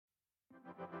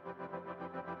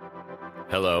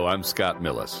Hello, I'm Scott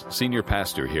Millis, Senior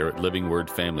Pastor here at Living Word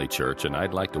Family Church, and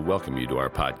I'd like to welcome you to our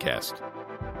podcast.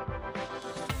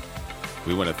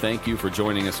 We want to thank you for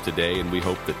joining us today, and we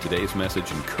hope that today's message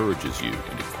encourages you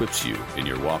and equips you in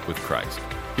your walk with Christ.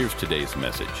 Here's today's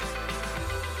message.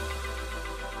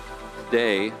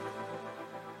 Today,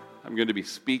 I'm going to be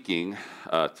speaking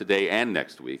today and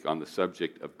next week on the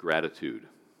subject of gratitude,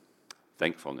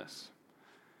 thankfulness.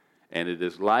 And it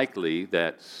is likely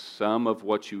that some of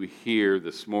what you hear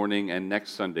this morning and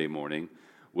next Sunday morning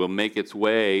will make its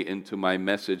way into my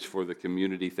message for the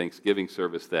community Thanksgiving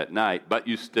service that night, but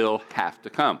you still have to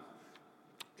come,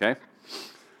 okay?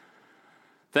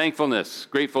 Thankfulness,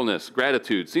 gratefulness,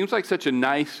 gratitude. Seems like such a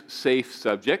nice, safe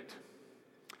subject.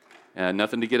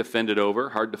 Nothing to get offended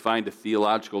over. Hard to find a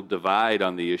theological divide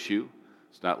on the issue.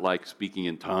 It's not like speaking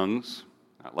in tongues,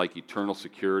 not like eternal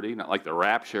security, not like the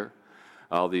rapture.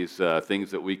 All these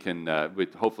things that we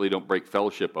hopefully don't break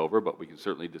fellowship over, but we can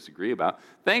certainly disagree about.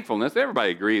 Thankfulness,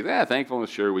 everybody agrees. Thankfulness,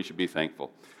 sure, we should be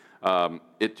thankful. We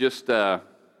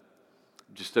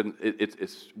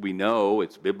know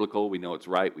it's biblical, we know it's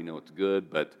right, we know it's good,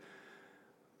 but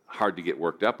hard to get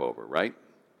worked up over, right?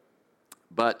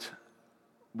 But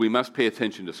we must pay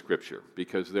attention to Scripture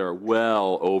because there are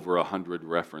well over 100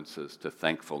 references to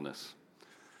thankfulness.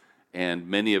 And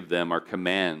many of them are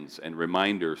commands and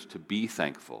reminders to be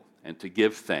thankful and to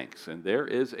give thanks. And there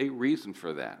is a reason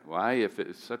for that. Why? If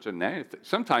it's such a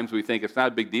sometimes we think it's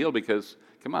not a big deal because,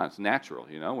 come on, it's natural.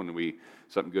 You know, when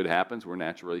something good happens, we're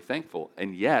naturally thankful.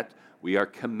 And yet, we are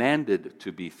commanded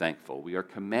to be thankful. We are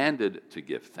commanded to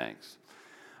give thanks.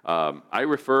 I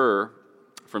refer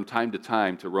from time to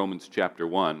time to Romans chapter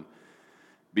 1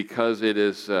 because it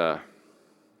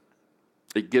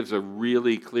gives a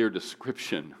really clear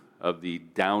description of the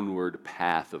downward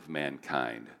path of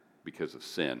mankind because of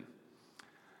sin,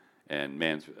 and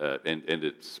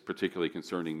it's particularly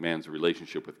concerning man's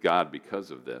relationship with God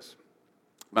because of this.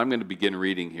 I'm going to begin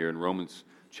reading here in Romans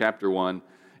chapter 1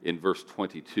 in verse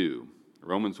 22.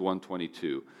 Romans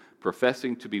 1:22.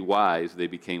 Professing to be wise, they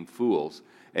became fools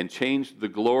and changed the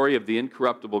glory of the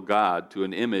incorruptible God to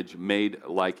an image made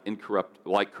like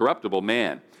corruptible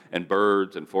man and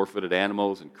birds and four-footed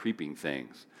animals and creeping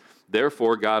things.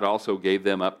 Therefore, God also gave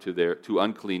them up to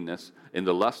uncleanness in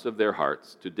the lust of their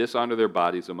hearts, to dishonor their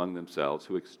bodies among themselves,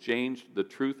 who exchanged the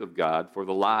truth of God for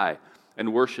the lie,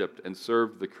 and worshipped and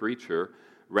served the creature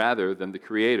rather than the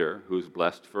Creator, who is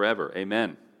blessed forever.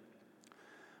 Amen.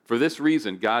 For this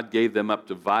reason, God gave them up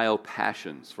to vile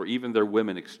passions, for even their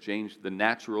women exchanged the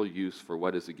natural use for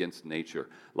what is against nature.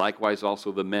 Likewise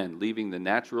also the men, leaving the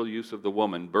natural use of the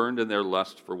woman, burned in their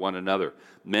lust for one another,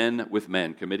 men with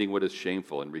men, committing what is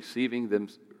shameful, and receiving them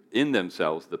in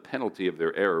themselves the penalty of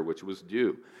their error which was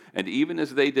due. And even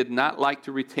as they did not like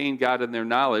to retain God in their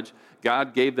knowledge,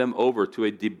 God gave them over to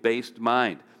a debased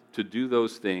mind, to do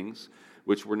those things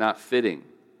which were not fitting,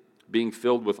 being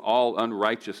filled with all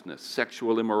unrighteousness,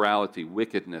 sexual immorality,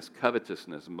 wickedness,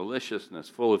 covetousness, maliciousness,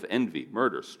 full of envy,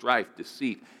 murder, strife,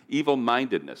 deceit,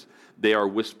 evil-mindedness. They are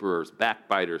whisperers,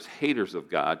 backbiters, haters of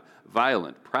God,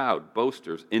 violent, proud,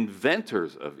 boasters,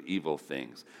 inventors of evil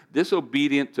things,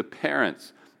 disobedient to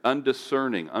parents,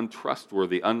 undiscerning,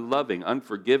 untrustworthy, unloving,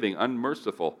 unforgiving,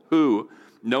 unmerciful, who,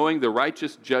 knowing the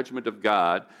righteous judgment of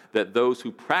God, that those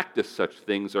who practice such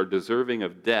things are deserving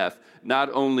of death,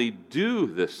 not only do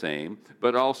the same,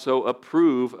 but also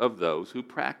approve of those who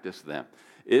practice them.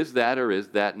 Is that or is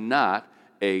that not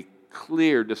a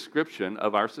clear description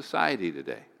of our society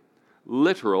today?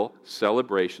 Literal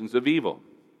celebrations of evil.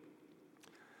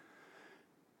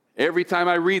 Every time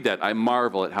I read that, I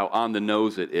marvel at how on the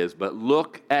nose it is, but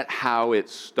look at how it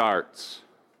starts.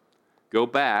 Go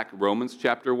back, Romans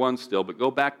chapter 1 still, but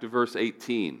go back to verse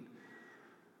 18.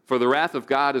 For the wrath of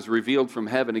God is revealed from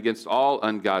heaven against all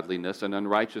ungodliness and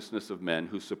unrighteousness of men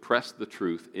who suppress the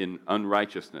truth in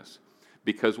unrighteousness.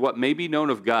 Because what may be known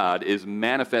of God is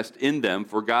manifest in them,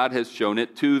 for God has shown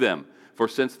it to them. For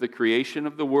since the creation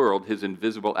of the world, his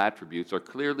invisible attributes are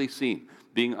clearly seen,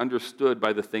 being understood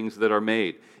by the things that are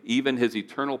made, even his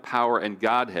eternal power and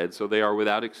Godhead, so they are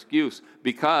without excuse.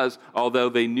 Because, although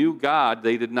they knew God,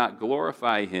 they did not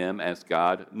glorify him as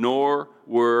God, nor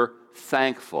were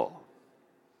thankful,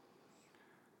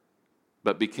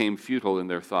 but became futile in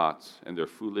their thoughts, and their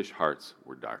foolish hearts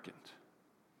were darkened.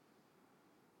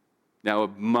 Now,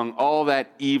 among all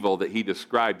that evil that he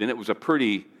described, and it was a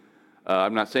pretty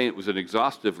I'm not saying it was an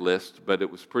exhaustive list, but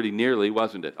it was pretty nearly,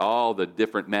 wasn't it? All the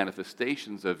different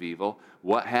manifestations of evil.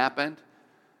 What happened?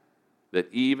 That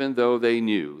even though they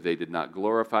knew, they did not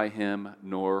glorify him,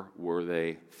 nor were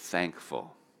they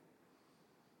thankful.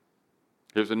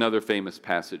 Here's another famous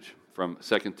passage from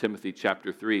 2 Timothy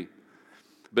chapter 3.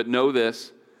 But know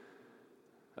this,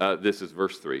 this is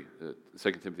verse 3,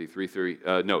 2 Timothy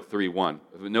 3:1.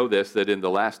 Know this, that in the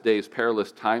last days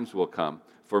perilous times will come,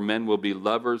 for men will be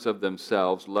lovers of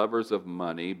themselves, lovers of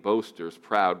money, boasters,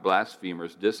 proud,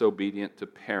 blasphemers, disobedient to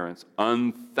parents,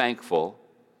 unthankful,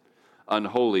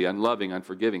 unholy, unloving,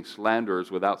 unforgiving,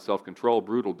 slanderers, without self-control,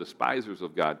 brutal, despisers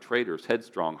of God, traitors,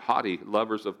 headstrong, haughty,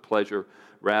 lovers of pleasure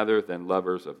rather than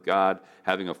lovers of God,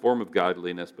 having a form of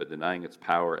godliness but denying its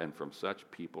power, and from such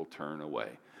people turn away.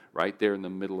 Right there in the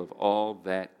middle of all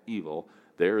that evil,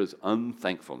 there is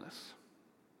unthankfulness.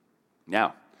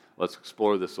 Now, let's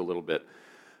explore this a little bit.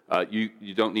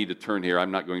 You don't need to turn here.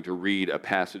 I'm not going to read a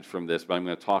passage from this, but I'm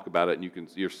going to talk about it, and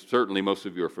you're certainly, most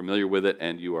of you are familiar with it,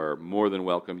 and you are more than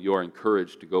welcome. You are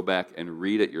encouraged to go back and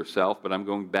read it yourself, but I'm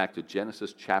going back to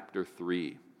Genesis chapter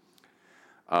 3.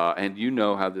 And you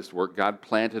know how this worked. God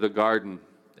planted a garden,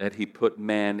 and he put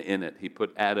man in it. He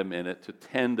put Adam in it to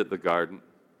tend the garden.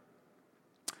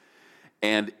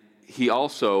 And he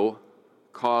also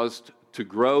caused to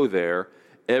grow there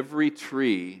every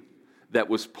tree that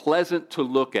was pleasant to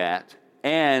look at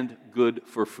and good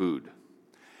for food.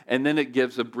 And then it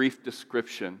gives a brief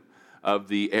description of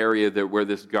the area where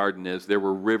this garden is. There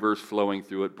were rivers flowing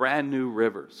through it, brand new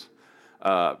rivers.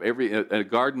 A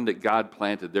garden that God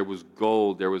planted, there was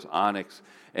gold, there was onyx.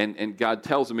 And God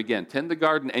tells him again, tend the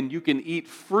garden and you can eat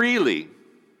freely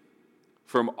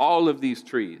from all of these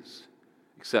trees,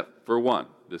 except for one.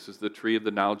 This is the tree of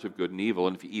the knowledge of good and evil,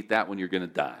 and if you eat that one, you're going to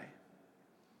die.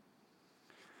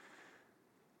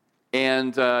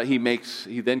 And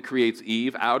he then creates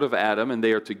Eve out of Adam, and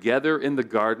they are together in the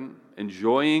garden,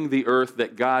 enjoying the earth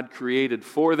that God created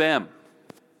for them.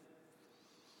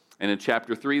 And in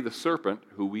chapter 3, the serpent,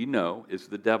 who we know is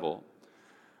the devil,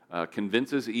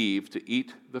 convinces Eve to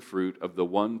eat the fruit of the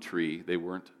one tree they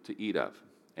weren't to eat of.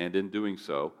 And in doing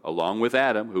so, along with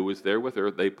Adam, who was there with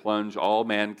her, they plunge all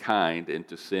mankind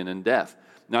into sin and death.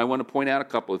 Now, I want to point out a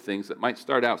couple of things that might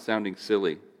start out sounding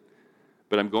silly,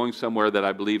 but I'm going somewhere that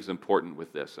I believe is important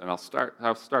with this. And I'll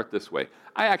start this way.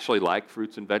 I actually like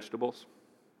fruits and vegetables.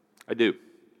 I do.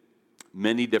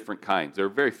 Many different kinds. There are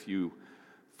very few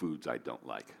foods I don't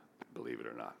like, believe it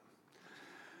or not.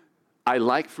 I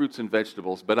like fruits and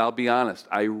vegetables, but I'll be honest,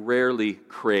 I rarely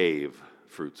crave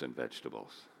fruits and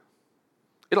vegetables.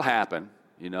 It'll happen.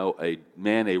 You know, a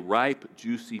ripe,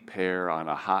 juicy pear on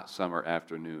a hot summer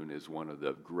afternoon is one of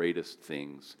the greatest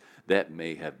things that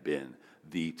may have been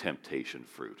the temptation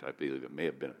fruit. I believe it may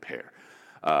have been a pear.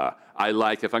 I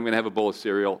like, if I'm going to have a bowl of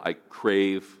cereal, I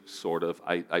crave, sort of,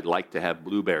 I like to have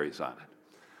blueberries on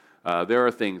it. There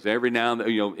are things, every now and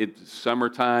then, it's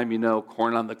summertime,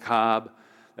 corn on the cob,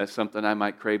 that's something I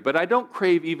might crave. But I don't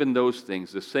crave even those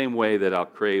things the same way that I'll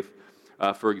crave,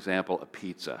 for example, a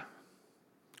pizza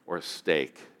or a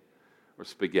steak or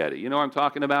spaghetti. You know what I'm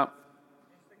talking about?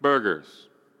 Burgers,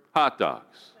 hot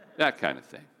dogs, that kind of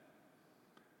thing.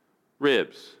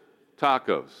 Ribs,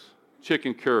 tacos,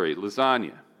 chicken curry,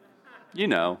 lasagna. You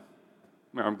know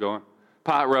where I'm going.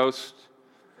 Pot roast,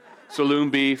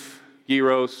 saloon beef,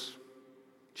 gyros,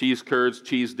 cheese curds,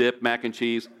 cheese dip, mac and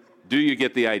cheese. Do you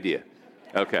get the idea?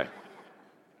 Okay.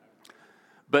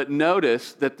 But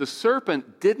notice that the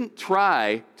serpent didn't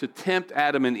try to tempt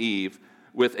Adam and Eve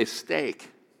with a steak.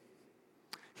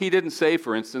 He didn't say,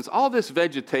 for instance, all this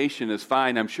vegetation is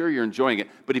fine, I'm sure you're enjoying it,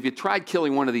 but if you tried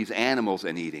killing one of these animals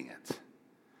and eating it,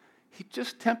 he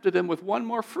just tempted him with one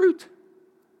more fruit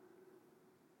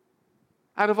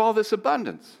out of all this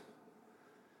abundance.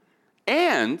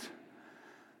 And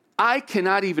I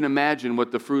cannot even imagine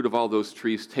what the fruit of all those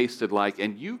trees tasted like,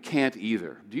 and you can't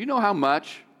either. Do you know how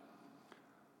much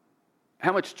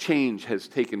change has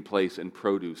taken place in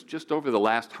produce just over the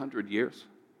last 100 years?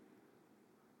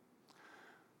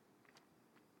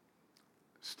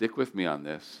 Stick with me on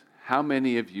this. How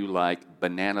many of you like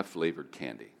banana-flavored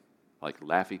candy? Like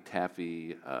Laffy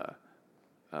Taffy,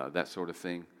 that sort of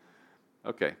thing?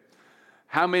 Okay.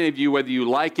 How many of you, whether you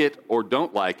like it or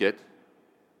don't like it,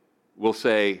 will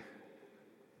say,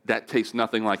 that tastes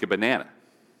nothing like a banana?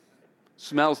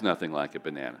 Smells nothing like a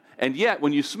banana. And yet,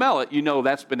 when you smell it, you know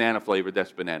that's banana-flavored,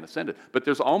 that's banana-scented. But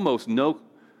there's almost no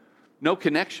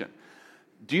connection.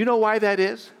 Do you know why that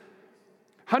is?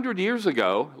 100 years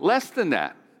ago, less than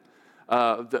that,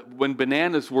 when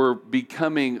bananas were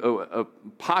becoming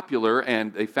popular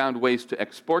and they found ways to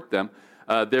export them,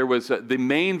 there was the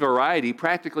main variety,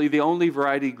 practically the only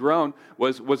variety grown,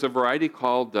 was a variety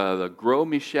called the Gros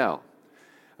Michel.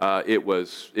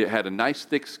 It had a nice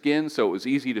thick skin, so it was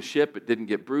easy to ship. It didn't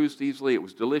get bruised easily. It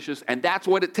was delicious, and that's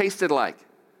what it tasted like.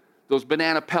 Those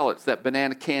banana pellets, that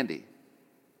banana candy.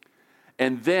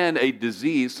 And then a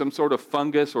disease, some sort of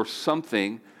fungus or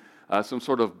something, some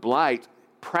sort of blight,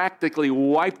 practically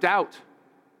wiped out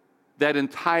that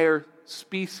entire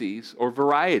species or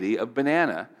variety of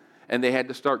banana, and they had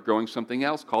to start growing something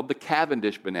else called the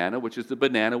Cavendish banana, which is the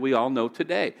banana we all know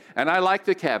today. And I like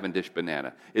the Cavendish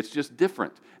banana. It's just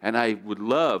different. And I would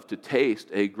love to taste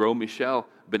a Gros Michel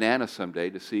banana someday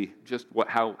to see just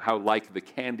how like the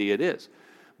candy it is.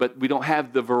 But we don't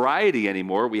have the variety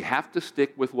anymore. We have to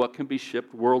stick with what can be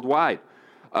shipped worldwide.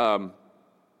 And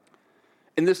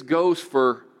this goes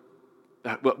for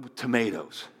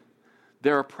tomatoes.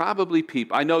 There are probably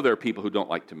people, I know there are people who don't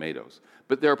like tomatoes,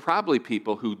 but there are probably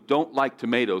people who don't like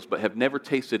tomatoes but have never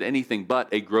tasted anything but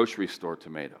a grocery store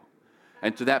tomato.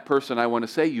 And to that person, I want to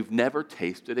say, you've never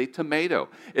tasted a tomato.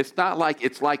 It's not like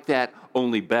it's like that,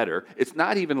 only better. It's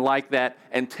not even like that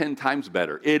and 10 times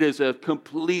better. It is a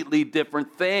completely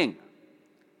different thing.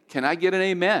 Can I get an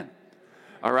amen?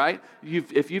 All right?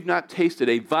 If you've not tasted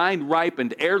a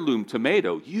vine-ripened heirloom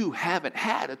tomato, you haven't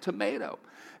had a tomato.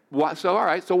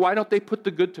 So why don't they put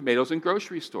the good tomatoes in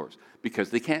grocery stores? Because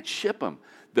they can't ship them.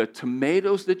 The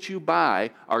tomatoes that you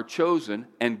buy are chosen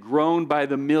and grown by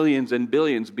the millions and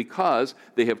billions because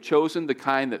they have chosen the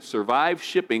kind that survive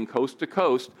shipping coast to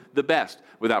coast the best,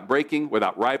 without breaking,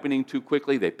 without ripening too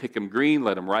quickly. They pick them green,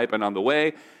 let them ripen on the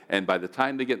way, and by the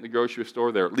time they get in the grocery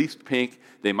store, they're at least pink.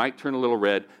 They might turn a little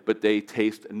red, but they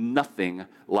taste nothing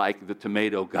like the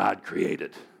tomato God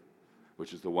created,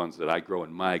 which is the ones that I grow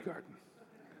in my garden.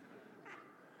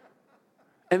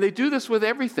 And they do this with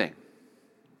everything.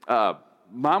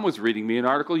 Mom was reading me an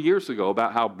article years ago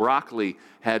about how broccoli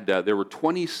had, there were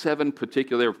 27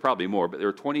 particular, there were probably more, but there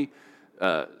were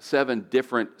 27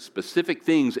 different specific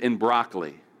things in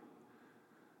broccoli.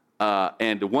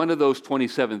 And one of those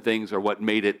 27 things are what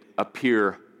made it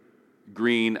appear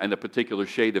green and a particular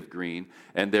shade of green.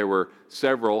 And there were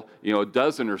several, a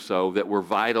dozen or so that were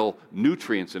vital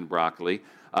nutrients in broccoli.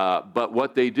 But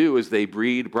what they do is they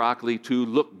breed broccoli to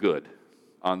look good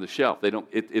on the shelf.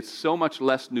 It's so much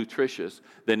less nutritious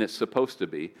than it's supposed to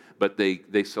be, but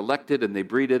they select it and they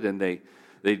breed it and they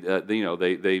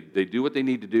do what they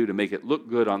need to do to make it look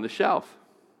good on the shelf.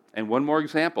 And one more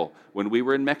example, when we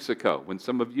were in Mexico, when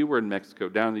some of you were in Mexico,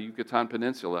 down in the Yucatan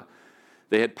Peninsula,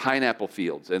 they had pineapple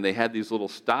fields, and they had these little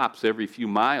stops every few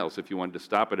miles if you wanted to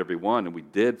stop at every one, and we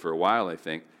did for a while, I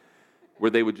think,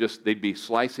 where they'd be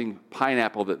slicing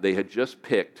pineapple that they had just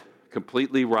picked,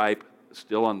 completely ripe,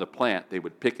 still on the plant. They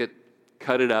would pick it,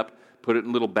 cut it up, put it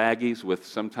in little baggies with,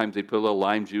 sometimes they'd put a little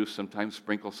lime juice, sometimes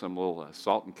sprinkle some little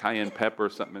salt and cayenne pepper or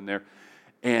something in there.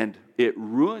 And it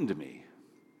ruined me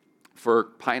for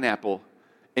pineapple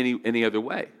any other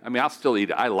way. I mean, I'll still eat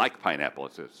it. I like pineapple.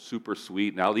 It's super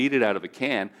sweet, and I'll eat it out of a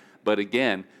can. But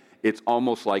again, it's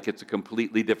almost like it's a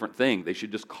completely different thing. They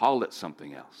should just call it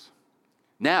something else.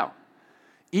 Now,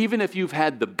 even if you've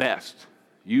had the best,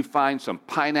 you find some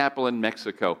pineapple in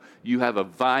Mexico, you have a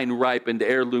vine-ripened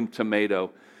heirloom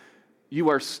tomato, you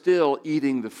are still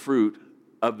eating the fruit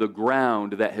of the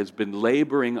ground that has been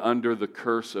laboring under the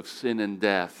curse of sin and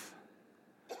death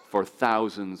for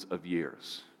thousands of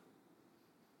years.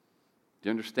 Do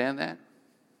you understand that?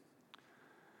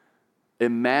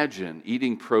 Imagine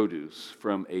eating produce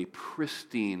from a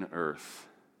pristine earth,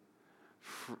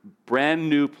 brand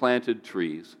new planted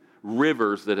trees,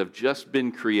 rivers that have just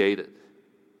been created,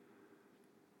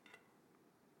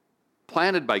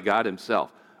 planted by God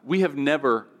Himself. We have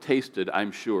never tasted,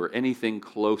 I'm sure, anything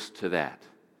close to that.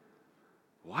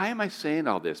 Why am I saying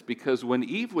all this? Because when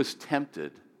Eve was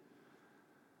tempted,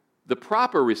 the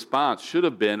proper response should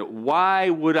have been, why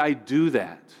would I do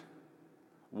that?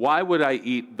 Why would I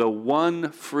eat the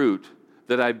one fruit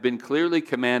that I've been clearly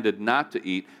commanded not to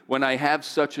eat when I have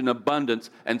such an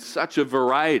abundance and such a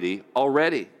variety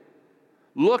already?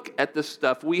 Look at the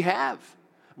stuff we have.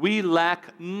 We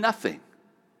lack nothing.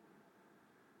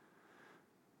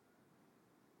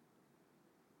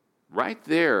 Right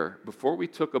there, before we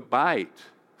took a bite,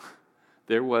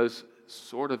 there was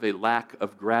sort of a lack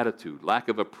of gratitude, lack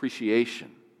of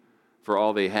appreciation for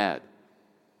all they had.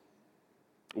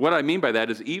 What I mean by that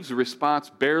is Eve's response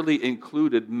barely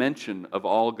included mention of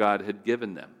all God had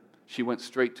given them. She went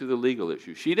straight to the legal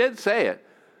issue. She did say it,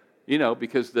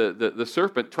 because the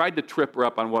serpent tried to trip her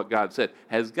up on what God said.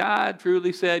 Has God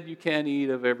truly said you can't eat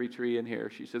of every tree in here?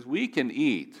 She says, we can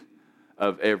eat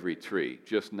of every tree,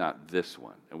 just not this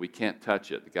one. And we can't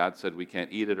touch it. God said we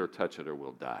can't eat it or touch it or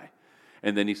we'll die.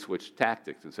 And then he switched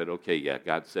tactics and said, okay, yeah,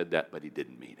 God said that, but he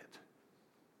didn't mean it.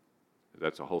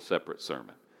 That's a whole separate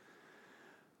sermon.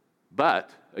 But,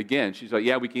 again, she's like,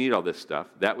 yeah, we can eat all this stuff.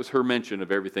 That was her mention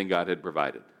of everything God had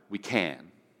provided. We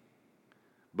can,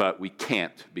 but we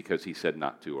can't because he said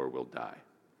not to or we'll die.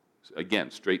 So again,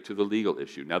 straight to the legal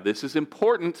issue. Now, this is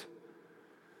important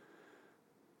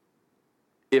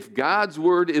If God's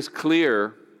word is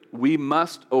clear, we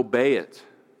must obey it,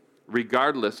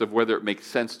 regardless of whether it makes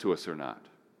sense to us or not.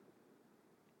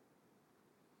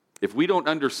 If we don't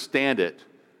understand it,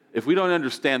 if we don't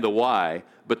understand the why,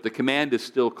 but the command is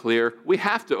still clear, we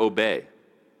have to obey.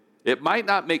 It might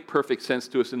not make perfect sense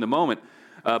to us in the moment,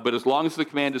 but as long as the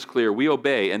command is clear, we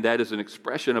obey, and that is an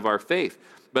expression of our faith.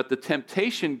 But the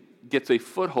temptation gets a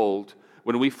foothold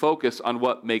when we focus on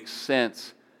what makes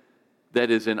sense that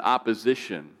is in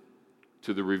opposition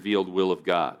to the revealed will of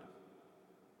God,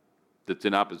 that's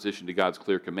in opposition to God's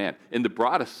clear command. In the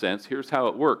broadest sense, here's how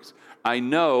it works. I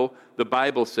know the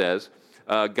Bible says,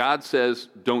 God says,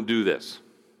 don't do this,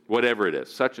 whatever it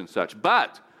is, such and such.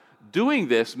 But doing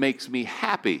this makes me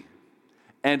happy,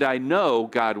 and I know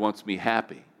God wants me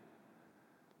happy.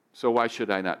 So why should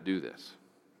I not do this?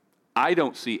 I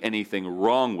don't see anything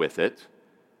wrong with it.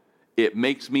 It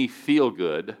makes me feel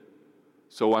good,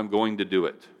 so I'm going to do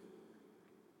it.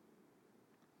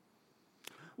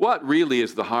 What really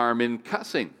is the harm in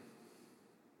cussing?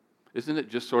 Isn't it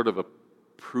just sort of a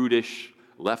prudish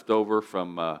leftover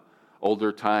from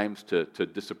older times to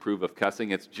disapprove of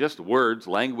cussing? It's just words.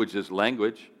 Language is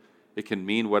language. It can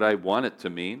mean what I want it to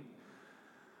mean.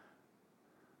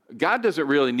 God doesn't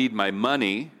really need my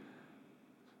money.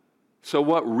 So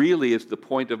what really is the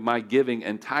point of my giving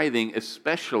and tithing,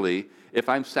 especially if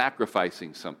I'm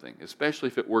sacrificing something, especially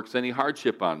if it works any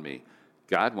hardship on me?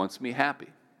 God wants me happy.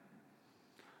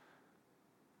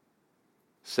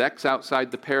 Sex outside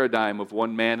the paradigm of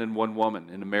one man and one woman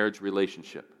in a marriage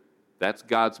relationship. That's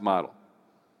God's model.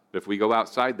 If we go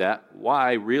outside that,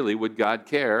 why really would God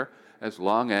care as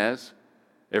long as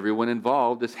everyone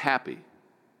involved is happy?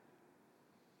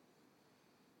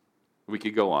 We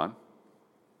could go on.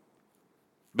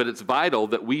 But it's vital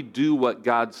that we do what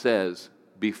God says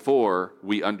before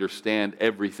we understand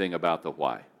everything about the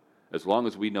why, as long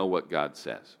as we know what God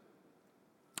says.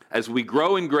 As we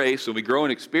grow in grace and we grow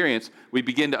in experience, we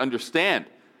begin to understand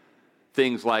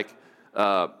things like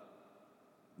that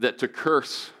to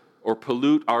curse or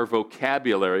pollute our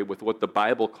vocabulary with what the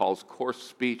Bible calls coarse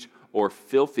speech or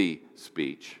filthy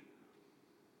speech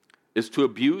is to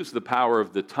abuse the power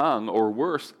of the tongue, or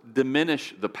worse,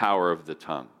 diminish the power of the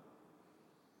tongue,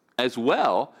 as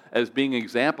well as being an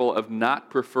example of not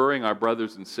preferring our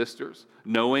brothers and sisters,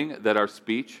 knowing that our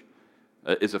speech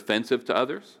is offensive to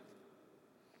others.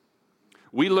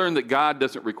 We learn that God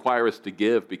doesn't require us to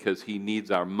give because he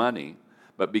needs our money,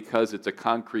 but because it's a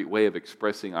concrete way of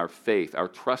expressing our faith, our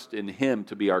trust in him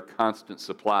to be our constant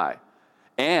supply,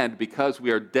 and because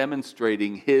we are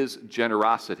demonstrating his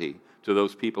generosity to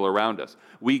those people around us.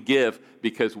 We give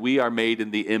because we are made in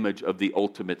the image of the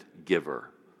ultimate giver.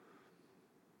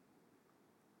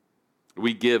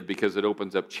 We give because it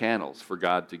opens up channels for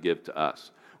God to give to us.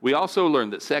 We also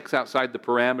learn that sex outside the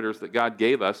parameters that God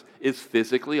gave us is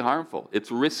physically harmful.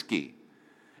 It's risky.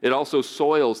 It also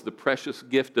soils the precious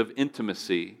gift of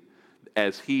intimacy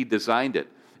as he designed it.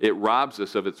 It robs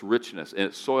us of its richness, and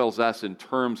it soils us in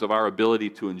terms of our ability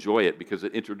to enjoy it because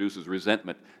it introduces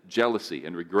resentment, jealousy,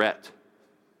 and regret.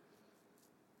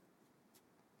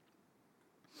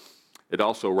 It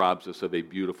also robs us of a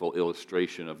beautiful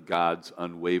illustration of God's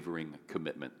unwavering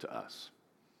commitment to us.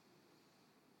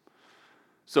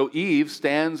 So Eve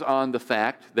stands on the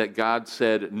fact that God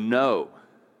said no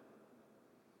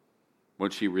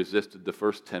when she resisted the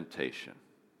first temptation.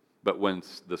 But when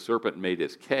the serpent made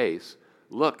his case,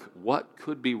 look, what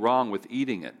could be wrong with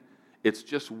eating it? It's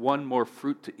just one more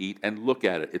fruit to eat, and look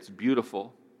at it. It's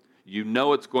beautiful. You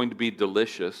know it's going to be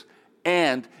delicious,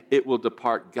 and it will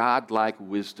depart godlike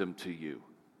wisdom to you.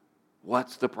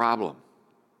 What's the problem?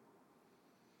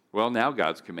 Well, now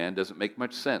God's command doesn't make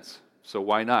much sense. So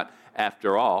why not?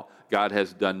 After all, God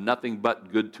has done nothing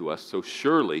but good to us, so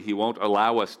surely he won't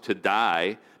allow us to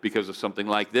die because of something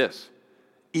like this,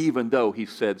 even though he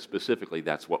said specifically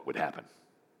that's what would happen.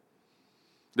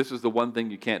 This is the one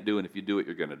thing you can't do, and if you do it,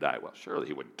 you're going to die. Well, surely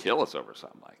he wouldn't kill us over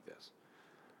something like this.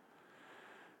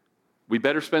 We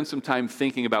better spend some time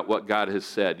thinking about what God has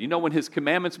said. You know, when his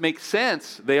commandments make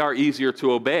sense, they are easier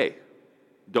to obey.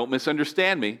 Don't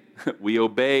misunderstand me. We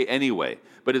obey anyway.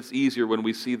 But it's easier when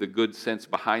we see the good sense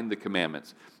behind the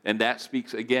commandments. And that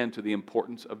speaks again to the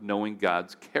importance of knowing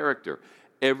God's character.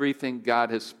 Everything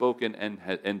God has spoken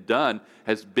and done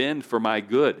has been for my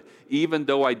good. Even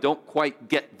though I don't quite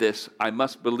get this, I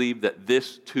must believe that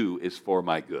this too is for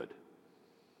my good.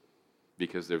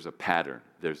 Because there's a pattern,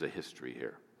 there's a history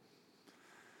here.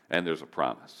 And there's a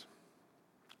promise.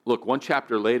 Look, one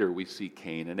chapter later, we see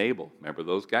Cain and Abel. Remember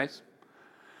those guys?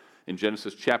 In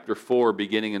Genesis chapter 4,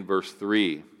 beginning in verse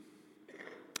 3,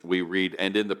 we read,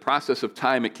 "And in the process of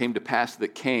time it came to pass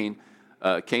that Cain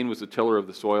Cain was a tiller of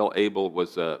the soil. Abel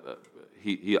was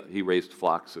he raised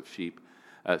flocks of sheep.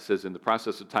 It says, in the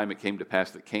process of time it came to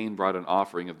pass that Cain brought an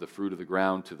offering of the fruit of the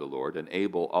ground to the Lord, and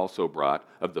Abel also brought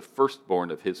of the firstborn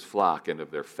of his flock and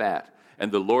of their fat.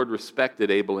 And the Lord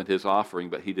respected Abel and his offering,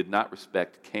 but he did not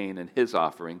respect Cain and his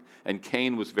offering. And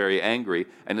Cain was very angry,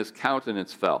 and his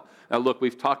countenance fell. Now look,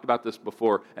 we've talked about this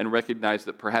before and recognized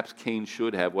that perhaps Cain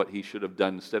should have, what he should have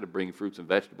done instead of bringing fruits and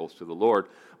vegetables to the Lord,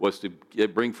 was to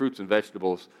bring fruits and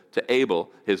vegetables to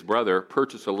Abel, his brother,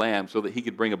 purchase a lamb so that he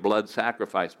could bring a blood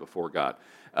sacrifice before God.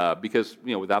 Because,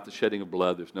 without the shedding of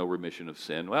blood, there's no remission of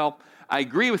sin. Well, I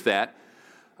agree with that.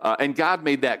 And God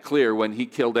made that clear when he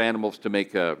killed animals to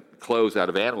make clothes out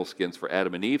of animal skins for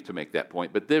Adam and Eve to make that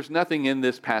point. But there's nothing in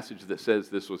this passage that says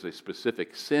this was a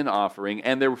specific sin offering.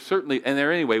 And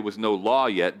there anyway was no law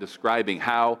yet describing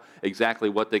how, exactly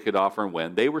what they could offer and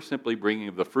when. They were simply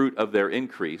bringing the fruit of their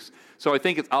increase. So I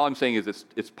think all I'm saying is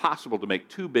it's possible to make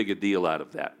too big a deal out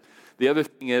of that. The other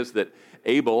thing is that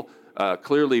Abel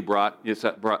clearly brought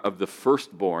of the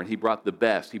firstborn. He brought the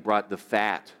best. He brought the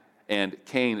fat. And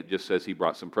Cain, it just says he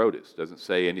brought some produce. Doesn't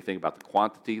say anything about the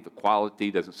quantity, the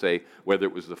quality. Doesn't say whether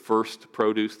it was the first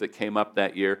produce that came up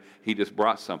that year. He just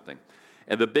brought something.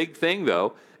 And the big thing,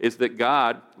 though, is that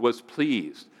God was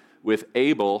pleased with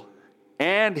Abel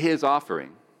and his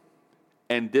offering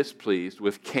and displeased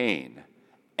with Cain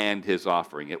and his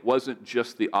offering. It wasn't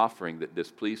just the offering that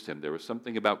displeased him. There was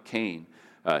something about Cain,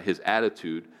 his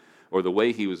attitude, or the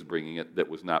way he was bringing it, that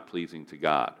was not pleasing to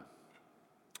God.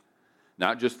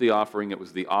 Not just the offering, it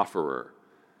was the offerer.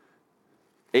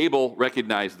 Abel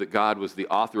recognized that God was the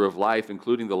author of life,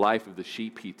 including the life of the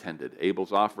sheep he tended.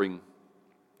 Abel's offering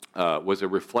was a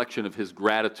reflection of his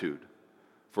gratitude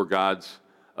for God's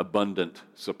abundant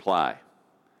supply.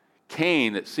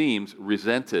 Cain, it seems,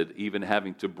 resented even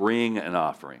having to bring an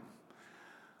offering.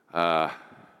 I'm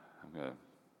going to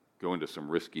go into some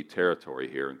risky territory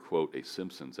here and quote a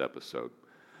Simpsons episode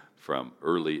from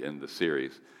early in the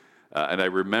series. And I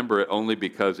remember it only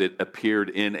because it appeared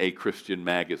in a Christian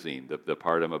magazine, the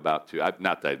part I'm about to.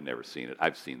 Not that I've never seen it.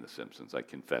 I've seen The Simpsons, I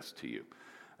confess to you.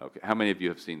 Okay, how many of you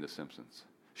have seen The Simpsons?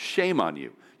 Shame on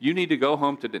you. You need to go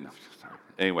home to dinner. Sorry.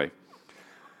 Anyway,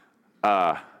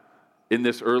 in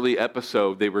this early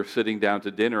episode, they were sitting down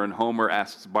to dinner, and Homer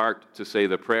asks Bart to say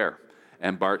the prayer.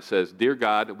 And Bart says, "Dear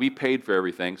God, we paid for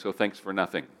everything, so thanks for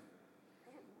nothing."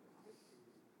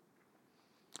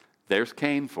 There's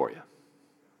Cain for you.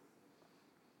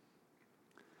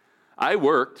 I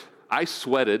worked, I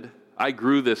sweated, I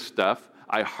grew this stuff,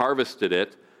 I harvested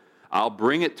it. I'll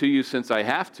bring it to you since I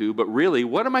have to, but really,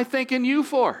 what am I thanking you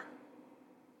for?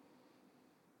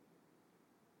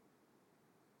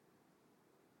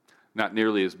 Not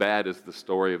nearly as bad as the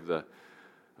story of the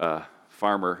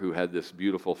farmer who had this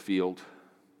beautiful field.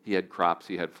 He had crops,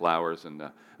 he had flowers, and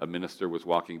a minister was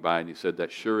walking by and he said,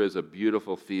 "That sure is a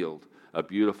beautiful field, a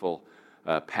beautiful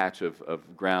patch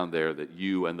of ground there that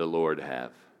you and the Lord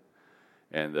have."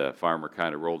 And the farmer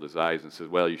kind of rolled his eyes and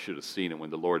said, "Well, you should have seen it when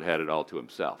the Lord had it all to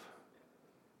himself."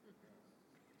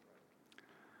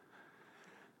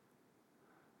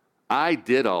 I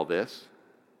did all this.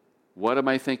 What am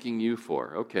I thanking you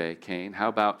for? Okay, Cain, how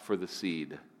about for the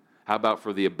seed? How about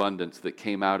for the abundance that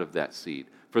came out of that seed?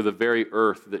 For the very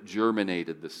earth that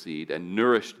germinated the seed and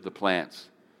nourished the plants?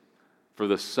 For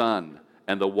the sun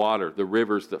and the water, the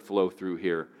rivers that flow through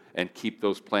here and keep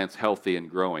those plants healthy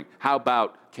and growing? How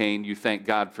about, Cain, you thank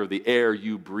God for the air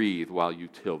you breathe while you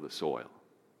till the soil?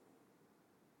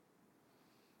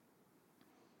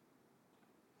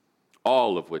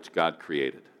 All of which God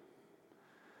created.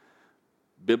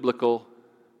 Biblical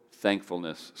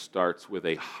thankfulness starts with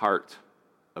a heart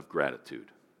of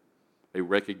gratitude, a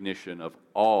recognition of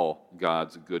all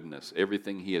God's goodness,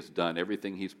 everything He has done,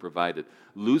 everything He's provided.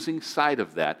 Losing sight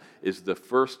of that is the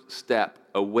first step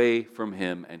away from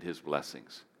Him and His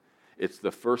blessings. It's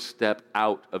the first step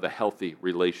out of a healthy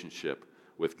relationship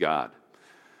with God.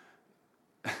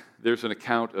 There's an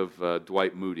account of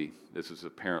Dwight Moody. This is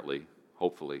apparently,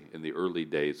 hopefully, in the early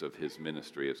days of his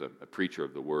ministry as a preacher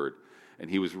of the Word. And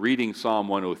he was reading Psalm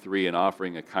 103 and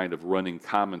offering a kind of running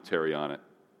commentary on it.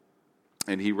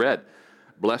 And he read,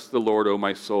 "Bless the Lord, O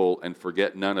my soul, and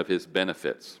forget none of His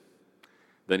benefits."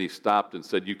 Then he stopped and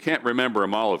said, "You can't remember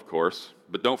them all, of course,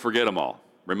 but don't forget them all.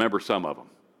 Remember some of them."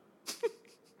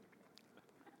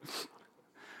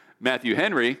 Matthew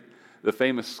Henry, the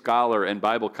famous scholar and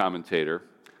Bible commentator,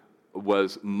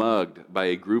 was mugged by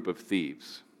a group of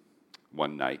thieves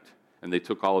one night, and they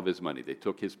took all of his money. They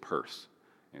took his purse.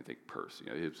 And I think purse,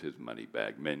 it was his money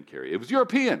bag. Men carry it. It was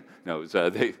European. No,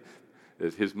 it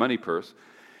was his money purse.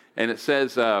 And it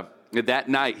says, that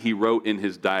night he wrote in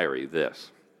his diary this: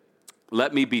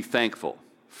 Let me be thankful.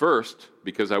 First,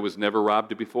 because I was never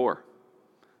robbed before.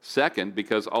 Second,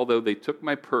 because although they took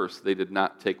my purse, they did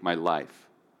not take my life.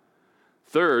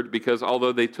 Third, because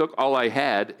although they took all I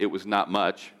had, it was not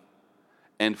much.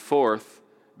 And fourth,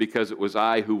 because it was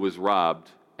I who was robbed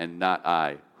and not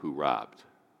I who robbed.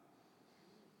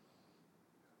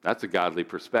 That's a godly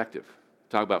perspective.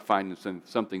 Talk about finding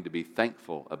something to be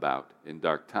thankful about in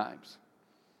dark times.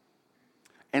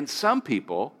 And some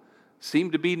people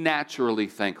seem to be naturally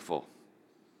thankful.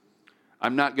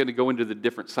 I'm not going to go into the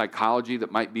different psychology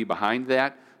that might be behind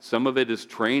that. Some of it is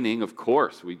training, of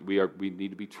course. We need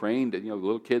to be trained. And,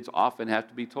 little kids often have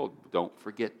to be told, don't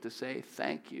forget to say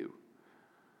thank you.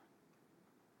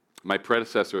 My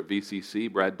predecessor at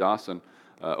VCC, Brad Dawson,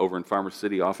 over in Farmer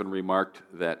City, often remarked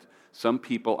that some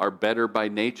people are better by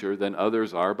nature than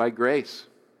others are by grace.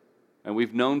 And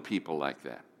we've known people like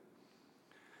that.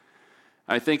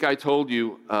 I think I told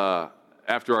you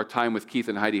after our time with Keith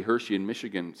and Heidi Hershey in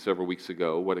Michigan several weeks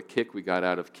ago, what a kick we got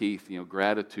out of Keith.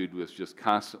 Gratitude was just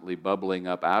constantly bubbling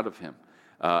up out of him.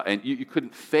 And you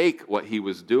couldn't fake what he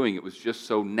was doing. It was just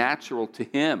so natural to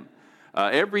him.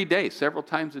 Every day, several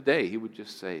times a day, he would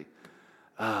just say,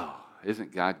 oh,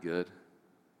 isn't God good?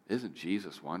 Isn't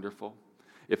Jesus wonderful?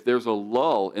 If there's a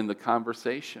lull in the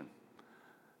conversation,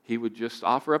 he would just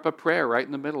offer up a prayer right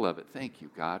in the middle of it. Thank you,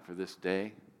 God, for this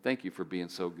day. Thank you for being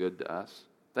so good to us.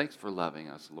 Thanks for loving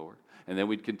us, Lord. And then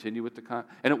we'd continue with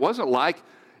and it wasn't like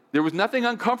there was nothing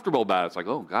uncomfortable about it. It's like,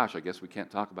 oh gosh, I guess we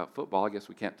can't talk about football. I guess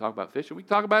we can't talk about fishing. We can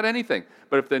talk about anything.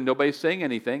 But if then nobody's saying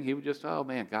anything, he would just, oh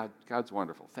man, God's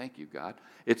wonderful. Thank you, God.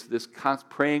 It's this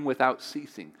praying without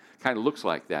ceasing. Kind of looks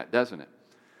like that, doesn't it?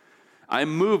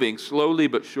 I'm moving slowly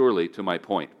but surely to my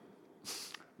point,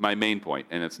 my main point,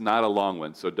 and it's not a long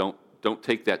one, so don't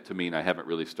take that to mean I haven't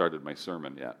really started my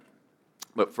sermon yet.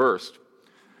 But first,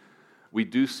 we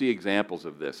do see examples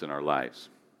of this in our lives.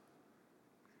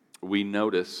 We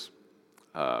notice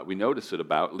it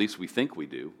about, at least we think we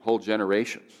do, whole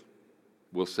generations.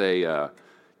 We'll say,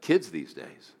 kids these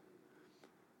days,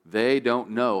 they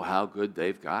don't know how good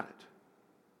they've got it.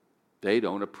 They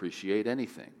don't appreciate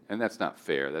anything. And that's not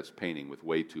fair. That's painting with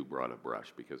way too broad a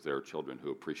brush because there are children who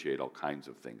appreciate all kinds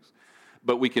of things.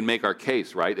 But we can make our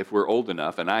case, right? If we're old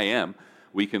enough, and I am,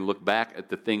 we can look back at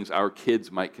the things our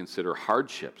kids might consider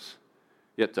hardships.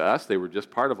 Yet to us, they were just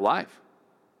part of life.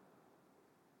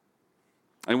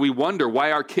 And we wonder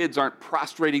why our kids aren't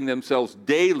prostrating themselves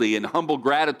daily in humble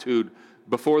gratitude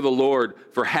before the Lord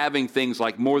for having things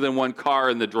like more than one car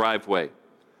in the driveway,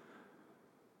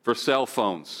 for cell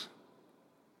phones,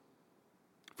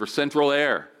 for central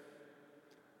air,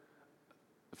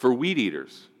 for weed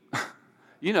eaters.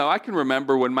 I can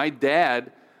remember when my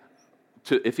dad,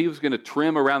 if he was going to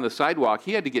trim around the sidewalk,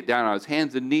 he had to get down on his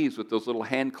hands and knees with those little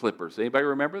hand clippers. Anybody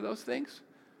remember those things?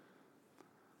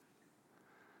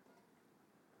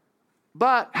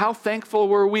 But how thankful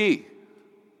were we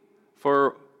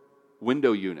for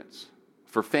window units,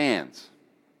 for fans,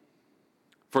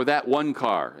 for that one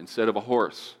car instead of a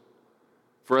horse,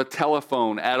 for a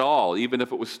telephone at all, even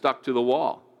if it was stuck to the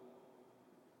wall.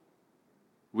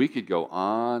 We could go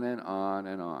on and on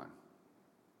and on.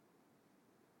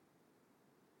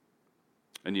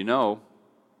 And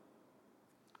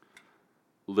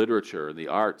literature and the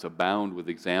arts abound with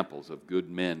examples of good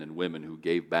men and women who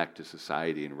gave back to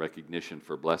society in recognition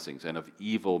for blessings, and of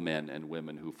evil men and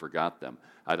women who forgot them.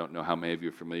 I don't know how many of you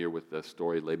are familiar with the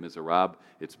story Les Miserables.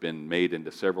 It's been made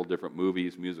into several different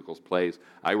movies, musicals, plays.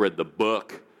 I read the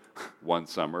book one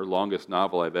summer, longest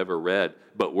novel I've ever read,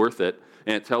 but worth it.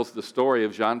 And it tells the story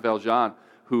of Jean Valjean,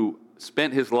 who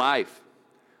spent his life,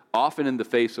 often in the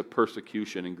face of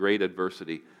persecution and great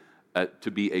adversity,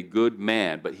 to be a good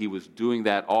man, but he was doing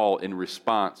that all in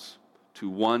response to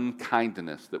one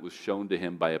kindness that was shown to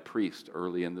him by a priest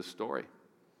early in the story.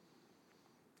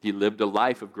 He lived a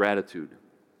life of gratitude.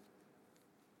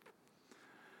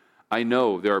 I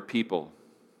know there are people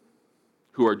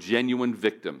who are genuine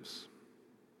victims.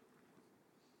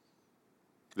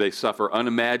 They suffer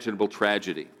unimaginable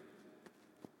tragedy.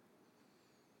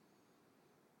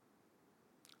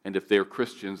 And if they're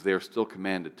Christians, they are still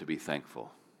commanded to be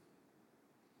thankful.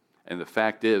 And the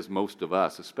fact is, most of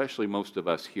us, especially most of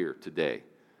us here today,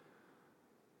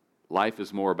 life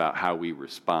is more about how we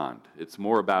respond. It's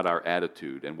more about our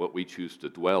attitude and what we choose to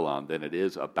dwell on than it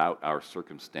is about our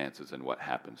circumstances and what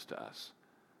happens to us.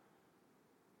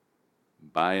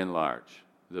 By and large,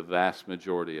 the vast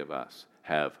majority of us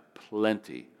have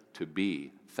plenty to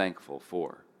be thankful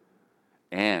for.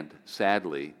 And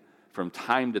sadly, from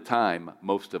time to time,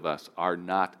 most of us are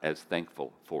not as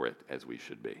thankful for it as we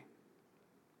should be.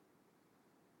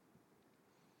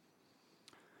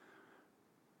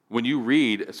 When you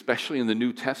read, especially in the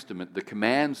New Testament, the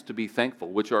commands to be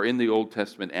thankful, which are in the Old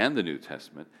Testament and the New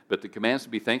Testament, but the commands to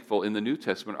be thankful in the New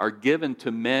Testament are given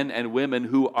to men and women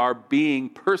who are being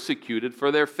persecuted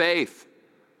for their faith.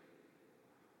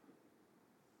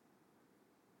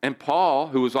 And Paul,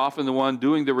 who was often the one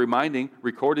doing the reminding,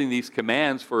 recording these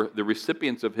commands for the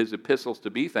recipients of his epistles to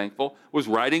be thankful, was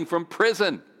writing from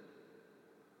prison.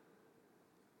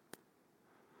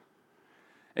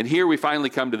 And here we finally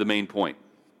come to the main point.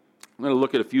 I'm going to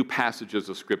look at a few passages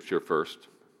of Scripture first,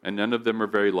 and none of them are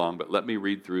very long, but let me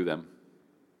read through them.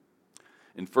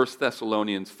 In 1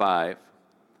 Thessalonians 5,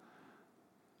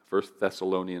 1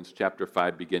 Thessalonians chapter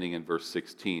 5, beginning in verse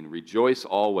 16, rejoice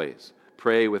always,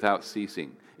 pray without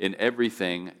ceasing, in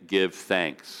everything give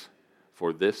thanks,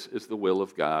 for this is the will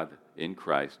of God in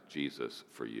Christ Jesus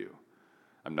for you.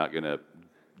 I'm not going to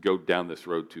go down this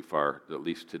road too far, at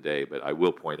least today, but I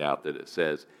will point out that it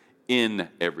says, in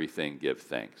everything give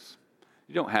thanks.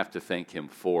 You don't have to thank him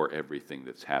for everything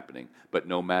that's happening, but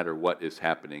no matter what is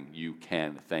happening, you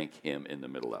can thank him in the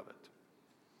middle of it.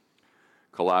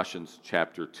 Colossians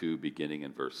chapter 2, beginning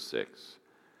in verse 6.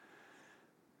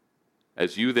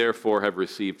 As you therefore have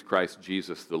received Christ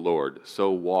Jesus the Lord,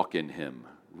 so walk in him,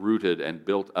 rooted and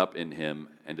built up in him,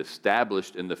 and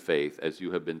established in the faith as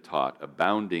you have been taught,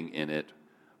 abounding in it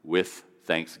with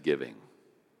thanksgiving.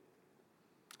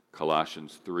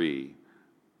 Colossians 3,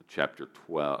 chapter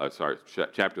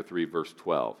 3, verse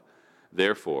 12.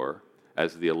 Therefore,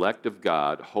 as the elect of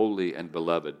God, holy and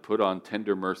beloved, put on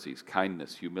tender mercies,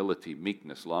 kindness, humility,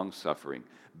 meekness, long-suffering,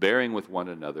 bearing with one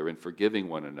another and forgiving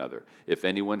one another. If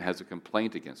anyone has a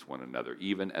complaint against one another,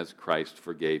 even as Christ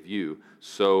forgave you,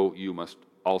 so you must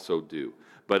also do.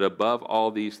 But above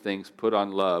all these things, put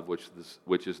on love, which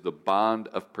is the bond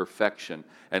of perfection,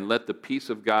 and let the peace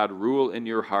of God rule in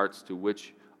your hearts, to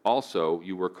which also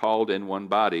you were called in one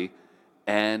body,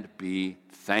 and be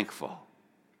thankful.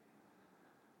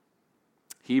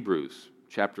 Hebrews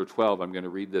chapter 12, I'm going to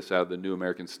read this out of the New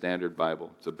American Standard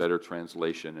Bible. It's a better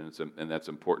translation, and that's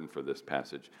important for this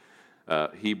passage.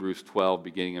 Hebrews 12,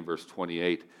 beginning in verse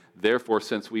 28. Therefore,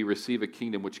 since we receive a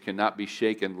kingdom which cannot be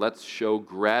shaken, let's show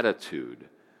gratitude,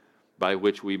 by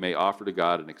which we may offer to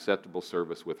God an acceptable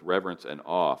service with reverence and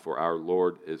awe, for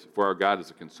our God is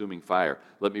a consuming fire.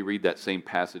 Let me read that same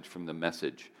passage from the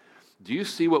Message. Do you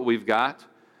see what we've got?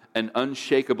 An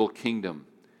unshakable kingdom.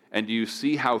 And do you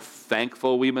see how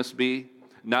thankful we must be?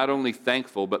 Not only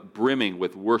thankful, but brimming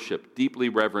with worship, deeply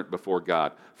reverent before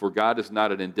God. For God is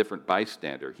not an indifferent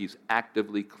bystander. He's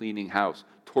actively cleaning house,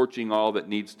 torching all that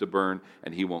needs to burn,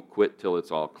 and he won't quit till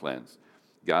it's all cleansed.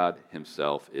 God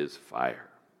himself is fire.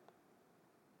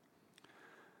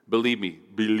 Believe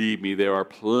me, there are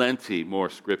plenty more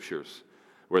scriptures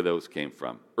where those came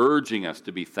from, urging us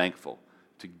to be thankful,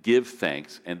 to give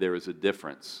thanks, and there is a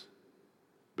difference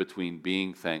between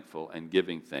being thankful and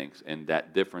giving thanks, and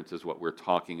that difference is what we're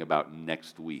talking about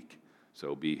next week,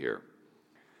 so be here.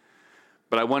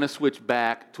 But I want to switch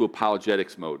back to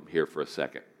apologetics mode here for a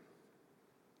second.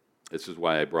 This is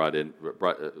why I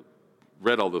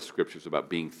read all those scriptures about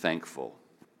being thankful.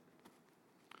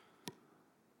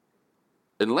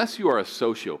 Unless you are a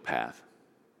sociopath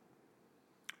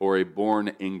or a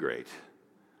born ingrate,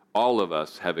 all of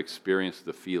us have experienced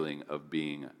the feeling of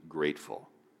being grateful.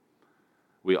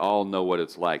 We all know what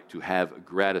it's like to have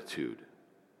gratitude.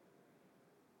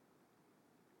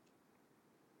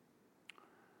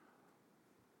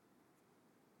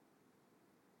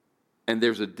 And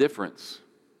there's a difference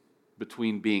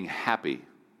between being happy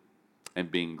and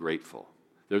being grateful.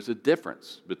 There's a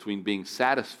difference between being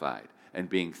satisfied and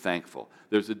being thankful.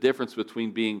 There's a difference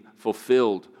between being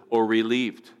fulfilled or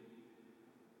relieved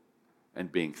and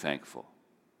being thankful.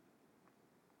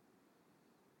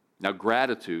 Now,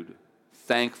 gratitude,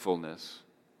 thankfulness,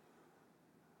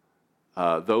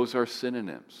 those are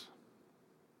synonyms.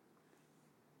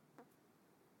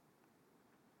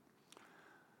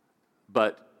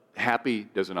 But happy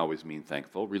doesn't always mean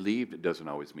thankful. Relieved doesn't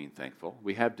always mean thankful.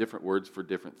 We have different words for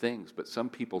different things, but some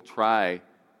people try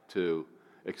to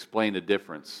explain a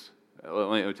difference.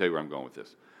 Let me tell you where I'm going with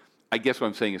this. I guess what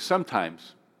I'm saying is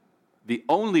sometimes the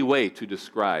only way to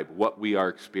describe what we are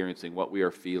experiencing, what we are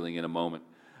feeling in a moment,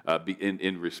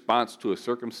 in response to a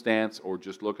circumstance or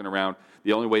just looking around,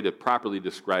 the only way to properly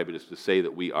describe it is to say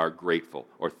that we are grateful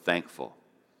or thankful.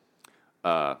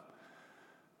 Probably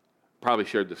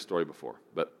shared this story before,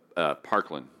 but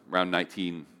Parkland, around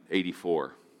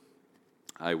 1984,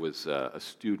 I was a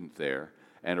student there,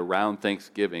 and around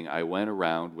Thanksgiving, I went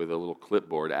around with a little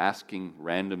clipboard asking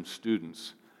random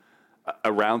students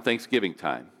around Thanksgiving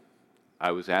time,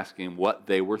 I was asking them what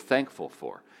they were thankful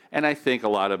for. And I think a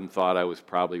lot of them thought I was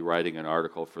probably writing an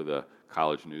article for the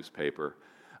college newspaper,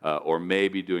 or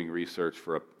maybe doing research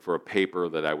for a paper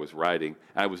that I was writing.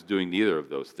 I was doing neither of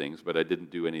those things, but I didn't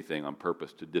do anything on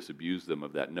purpose to disabuse them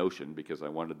of that notion because I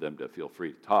wanted them to feel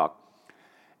free to talk.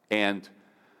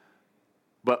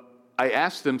 But I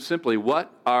asked them simply,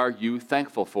 what are you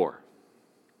thankful for?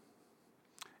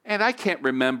 And I can't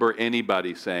remember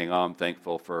anybody saying, oh, I'm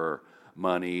thankful for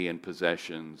money and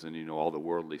possessions and, all the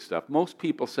worldly stuff. Most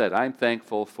people said, I'm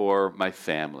thankful for my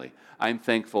family. I'm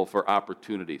thankful for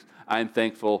opportunities. I'm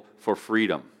thankful for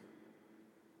freedom.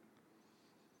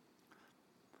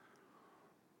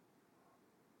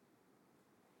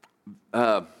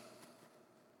 But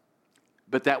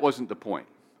that wasn't the point.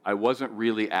 I wasn't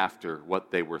really after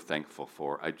what they were thankful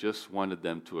for. I just wanted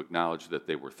them to acknowledge that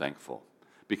they were thankful.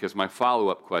 Because my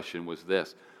follow-up question was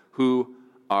this: who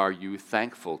are you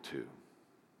thankful to?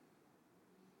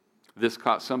 This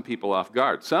caught some people off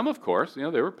guard. Some, of course,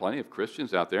 there were plenty of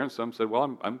Christians out there, and some said,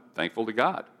 well, I'm thankful to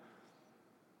God.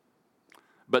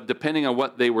 But depending on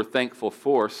what they were thankful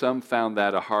for, some found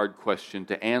that a hard question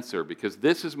to answer, because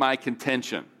this is my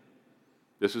contention.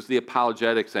 This is the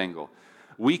apologetics angle.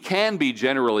 We can be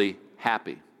generally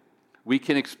happy. We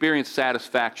can experience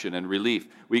satisfaction and relief.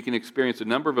 We can experience a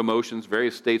number of emotions,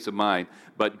 various states of mind,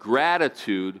 but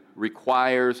gratitude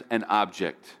requires an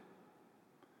object.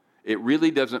 It really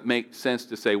doesn't make sense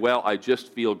to say, well, I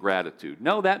just feel gratitude.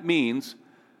 No, that means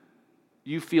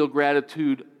you feel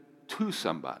gratitude to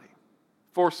somebody,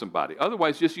 for somebody.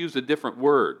 Otherwise, just use a different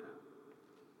word.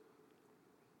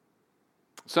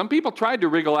 Some people tried to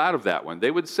wriggle out of that one.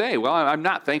 They would say, well, I'm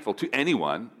not thankful to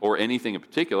anyone or anything in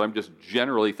particular. I'm just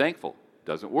generally thankful.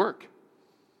 Doesn't work.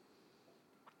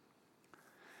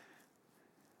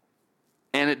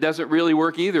 And it doesn't really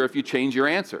work either if you change your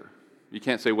answer. You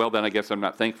can't say, well, then I guess I'm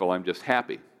not thankful. I'm just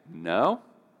happy. No.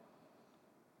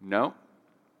 Then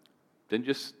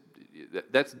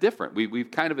that's different. We've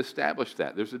kind of established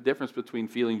that. There's a difference between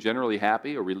feeling generally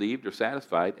happy or relieved or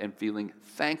satisfied and feeling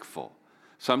thankful.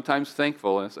 Sometimes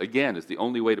thankfulness, again, is the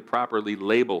only way to properly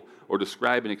label or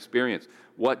describe an experience.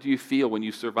 What do you feel when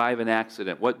you survive an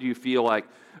accident? What do you feel like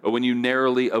when you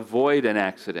narrowly avoid an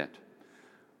accident?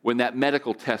 When that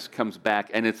medical test comes back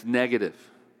and it's negative?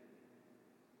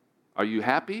 Are you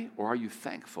happy or are you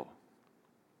thankful?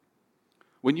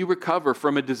 When you recover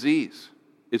from a disease,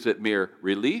 is it mere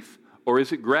relief or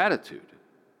is it gratitude?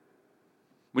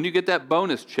 When you get that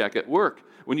bonus check at work,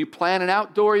 when you plan an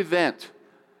outdoor event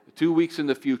 2 weeks in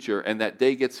the future and that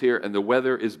day gets here and the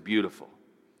weather is beautiful,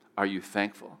 are you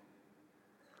thankful?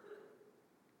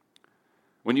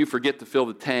 When you forget to fill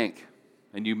the tank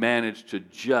and you manage to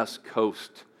just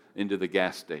coast into the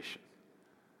gas station,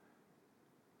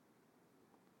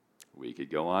 we could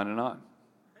go on and on.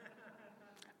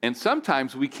 And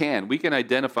sometimes we can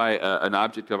identify an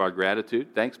object of our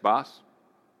gratitude. Thanks, boss.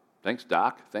 Thanks,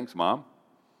 doc. Thanks, mom.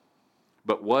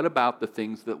 But what about the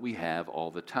things that we have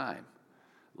all the time?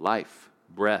 Life,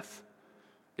 breath,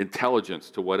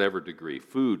 intelligence to whatever degree,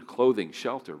 food, clothing,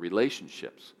 shelter,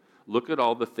 relationships. Look at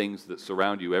all the things that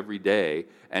surround you every day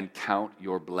and count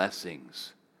your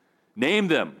blessings. Name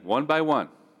them one by one.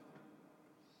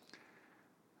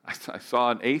 I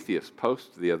saw an atheist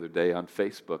post the other day on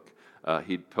Facebook.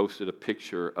 He'd posted a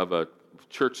picture of a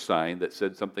church sign that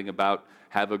said something about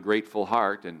have a grateful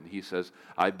heart, and he says,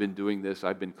 I've been doing this,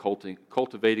 I've been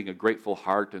cultivating a grateful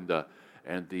heart, and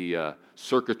the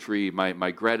circuitry,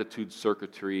 my gratitude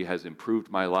circuitry has improved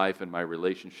my life and my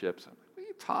relationships. I'm like, what are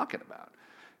you talking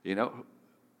about?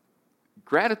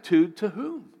 Gratitude to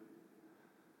whom?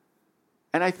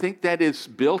 And I think that is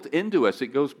built into us. It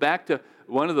goes back to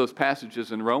one of those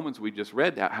passages in Romans we just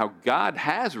read, how God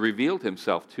has revealed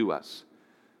himself to us.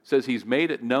 It says he's made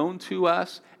it known to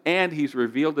us, and he's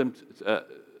revealed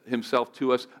himself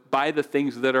to us by the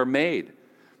things that are made.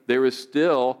 There is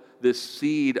still this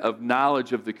seed of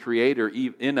knowledge of the Creator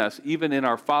in us, even in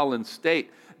our fallen state,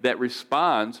 that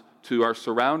responds to our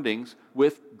surroundings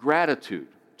with gratitude,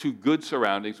 to good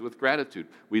surroundings with gratitude.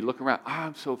 We look around,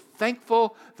 I'm so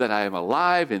thankful that I am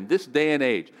alive in this day and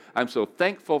age. I'm so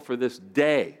thankful for this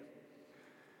day.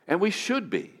 And we should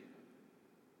be.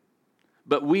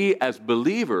 But we as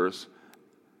believers,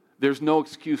 there's no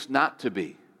excuse not to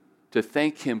be. To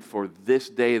thank him for this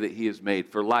day that he has made,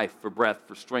 for life, for breath,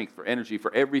 for strength, for energy,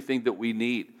 for everything that we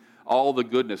need. All the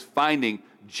goodness, finding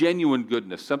genuine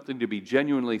goodness, something to be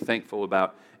genuinely thankful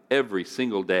about every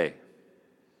single day.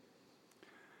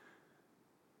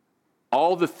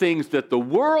 All the things that the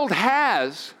world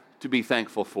has to be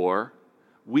thankful for,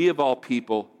 we of all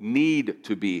people need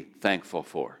to be thankful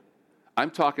for. I'm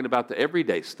talking about the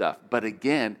everyday stuff, but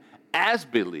again, as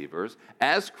believers,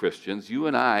 as Christians, you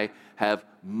and I have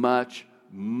much,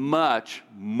 much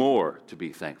more to be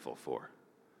thankful for.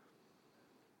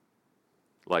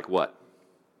 Like what?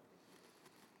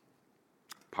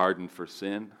 Pardon for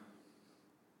sin,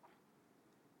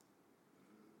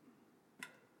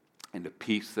 and a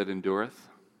peace that endureth,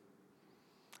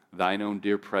 thine own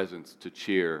dear presence to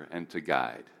cheer and to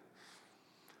guide,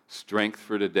 strength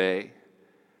for today,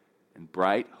 and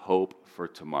bright hope for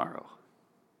tomorrow.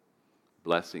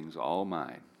 Blessings all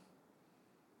mine,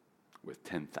 with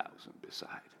 10,000 beside.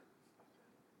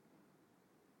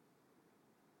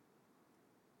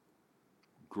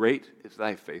 Great is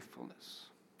thy faithfulness.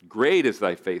 Great is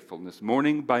thy faithfulness.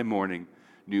 Morning by morning,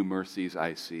 new mercies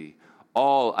I see.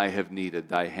 All I have needed,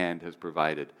 thy hand has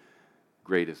provided.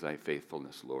 Great is thy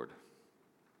faithfulness, Lord,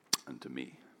 unto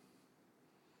me.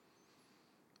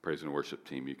 Praise and worship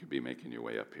team, you could be making your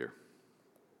way up here.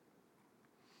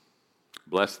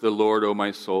 Bless the Lord, O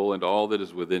my soul, and all that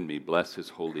is within me. Bless his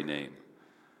holy name.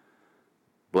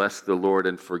 Bless the Lord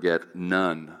and forget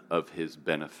none of his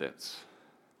benefits.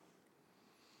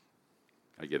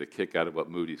 I get a kick out of what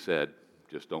Moody said.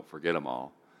 Just don't forget them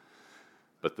all.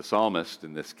 But the psalmist,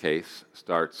 in this case,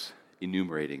 starts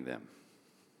enumerating them.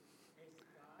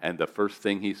 And the first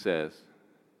thing he says,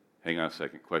 hang on a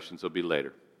second, questions will be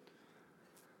later.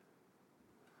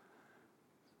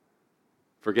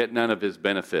 Forget none of his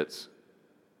benefits,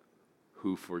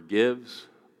 who forgives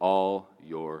all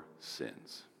your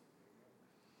sins.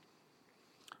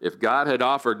 If God had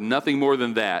offered nothing more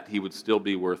than that, he would still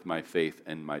be worth my faith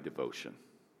and my devotion.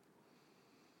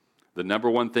 The number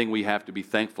one thing we have to be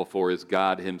thankful for is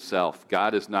God himself.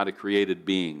 God is not a created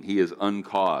being. He is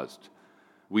uncaused.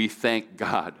 We thank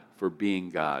God, for being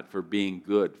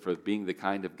good, for being the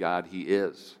kind of God he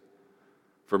is,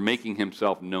 for making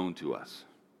himself known to us.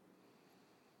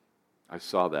 I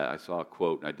saw that. I saw a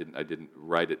quote. I didn't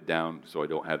write it down, so I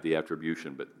don't have the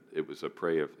attribution, but it was a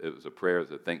prayer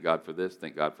that thank God for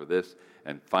this,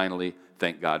 and finally,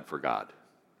 thank God for God.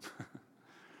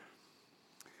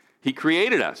 He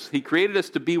created us. He created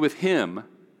us to be with him.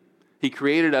 He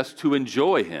created us to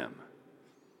enjoy him.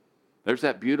 There's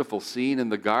that beautiful scene in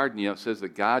the garden. It says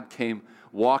that God came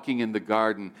walking in the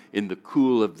garden in the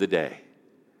cool of the day.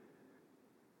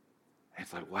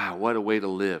 It's like, wow, what a way to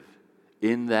live.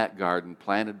 In that garden,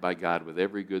 planted by God with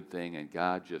every good thing, and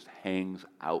God just hangs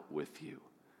out with you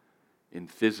in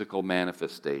physical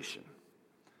manifestation.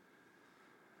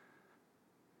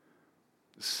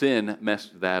 Sin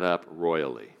messed that up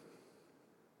royally.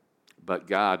 But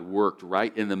God worked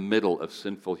right in the middle of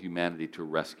sinful humanity to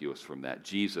rescue us from that.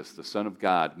 Jesus, the Son of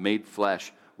God, made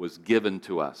flesh, was given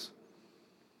to us.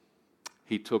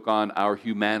 He took on our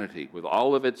humanity with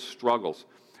all of its struggles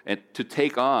and to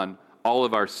take on all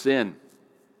of our sin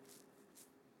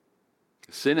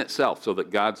itself, so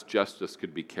that God's justice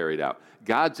could be carried out.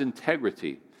 God's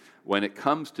integrity, when it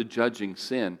comes to judging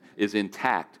sin, is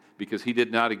intact because he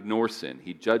did not ignore sin.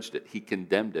 He judged it, he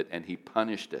condemned it, and he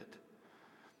punished it.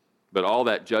 But all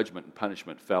that judgment and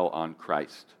punishment fell on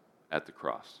Christ at the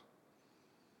cross.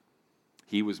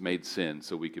 He was made sin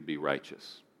so we could be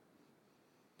righteous.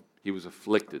 He was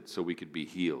afflicted so we could be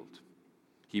healed.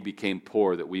 He became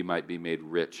poor that we might be made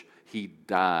rich. He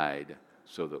died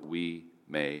so that we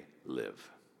may live.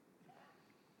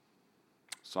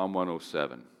 Psalm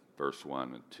 107, verse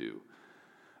 1 and 2.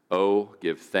 Oh,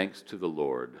 give thanks to the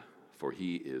Lord, for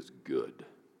he is good,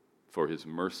 for his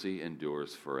mercy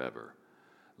endures forever.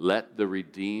 Let the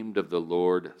redeemed of the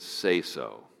Lord say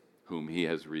so, whom he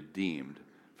has redeemed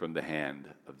from the hand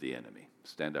of the enemy.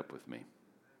 Stand up with me.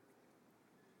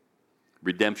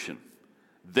 Redemption.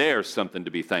 There's something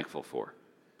to be thankful for.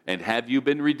 And have you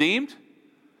been redeemed?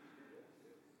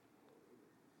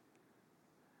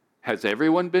 Has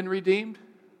everyone been redeemed?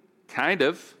 Kind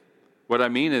of. What I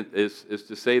mean is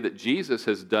to say that Jesus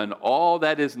has done all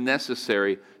that is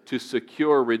necessary to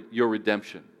secure your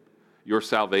redemption, your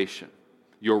salvation,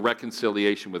 your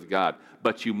reconciliation with God.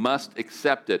 But you must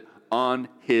accept it on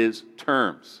his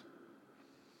terms.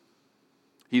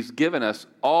 He's given us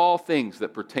all things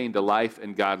that pertain to life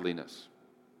and godliness.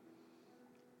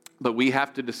 But we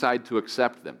have to decide to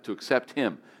accept them, to accept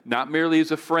him. Not merely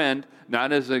as a friend,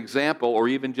 not as an example, or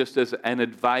even just as an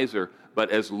advisor,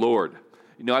 but as Lord.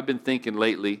 You know, I've been thinking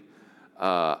lately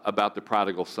about the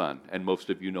prodigal son, and most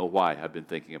of you know why I've been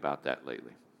thinking about that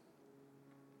lately.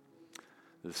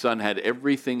 The son had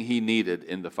everything he needed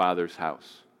in the father's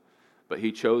house, but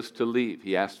he chose to leave.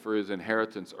 He asked for his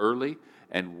inheritance early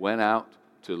and went out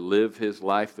to live his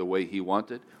life the way he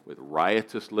wanted, with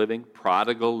riotous living,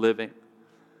 prodigal living,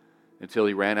 until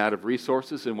he ran out of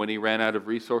resources. And when he ran out of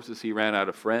resources, he ran out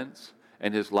of friends.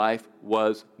 and his life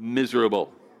was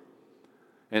miserable.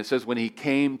 And it says when he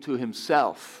came to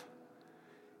himself,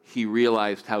 he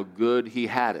realized how good he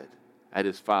had it at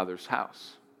his Father's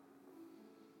house.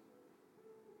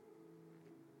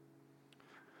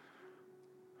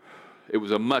 It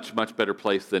was a much, much better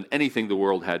place than anything the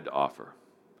world had to offer.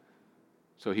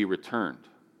 So he returned.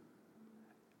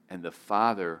 And the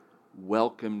Father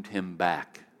welcomed him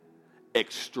back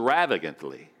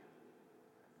extravagantly.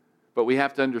 But we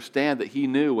have to understand that he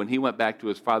knew when he went back to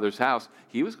his Father's house,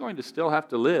 he was going to still have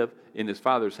to live in his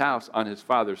Father's house on his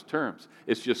Father's terms.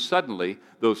 It's just suddenly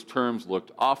those terms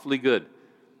looked awfully good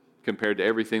compared to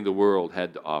everything the world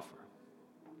had to offer.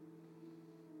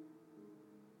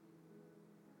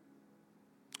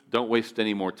 Don't waste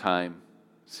any more time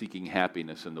seeking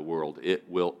happiness in the world. It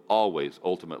will always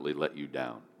ultimately let you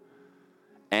down.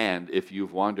 And if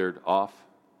you've wandered off,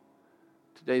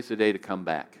 today's the day to come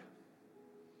back.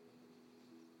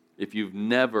 If you've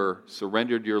never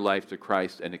surrendered your life to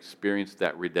Christ and experienced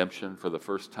that redemption for the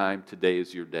first time, today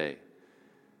is your day.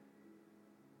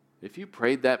 If you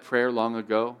prayed that prayer long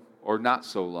ago, or not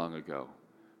so long ago,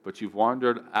 but you've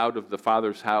wandered out of the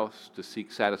Father's house to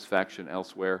seek satisfaction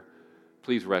elsewhere,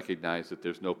 please recognize that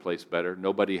there's no place better.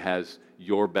 Nobody has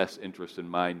your best interest in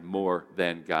mind more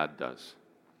than God does.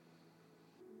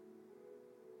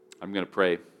 I'm going to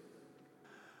pray.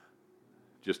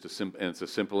 And it's a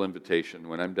simple invitation.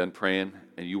 When I'm done praying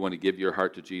and you want to give your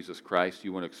heart to Jesus Christ,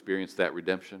 you want to experience that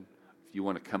redemption, if you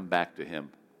want to come back to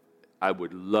him, I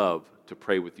would love to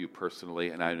pray with you personally,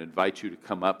 and I invite you to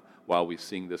come up while we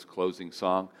sing this closing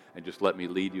song and just let me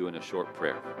lead you in a short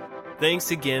prayer. Thanks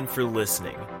again for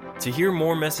listening. To hear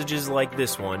more messages like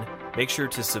this one, make sure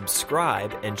to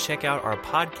subscribe and check out our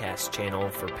podcast channel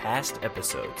for past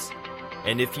episodes.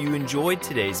 And if you enjoyed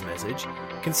today's message,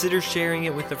 consider sharing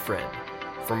it with a friend.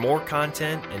 For more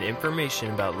content and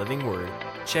information about Living Word,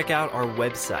 check out our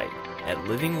website at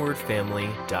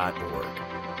livingwordfamily.org.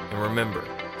 And remember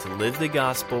to live the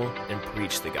gospel and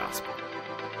preach the gospel.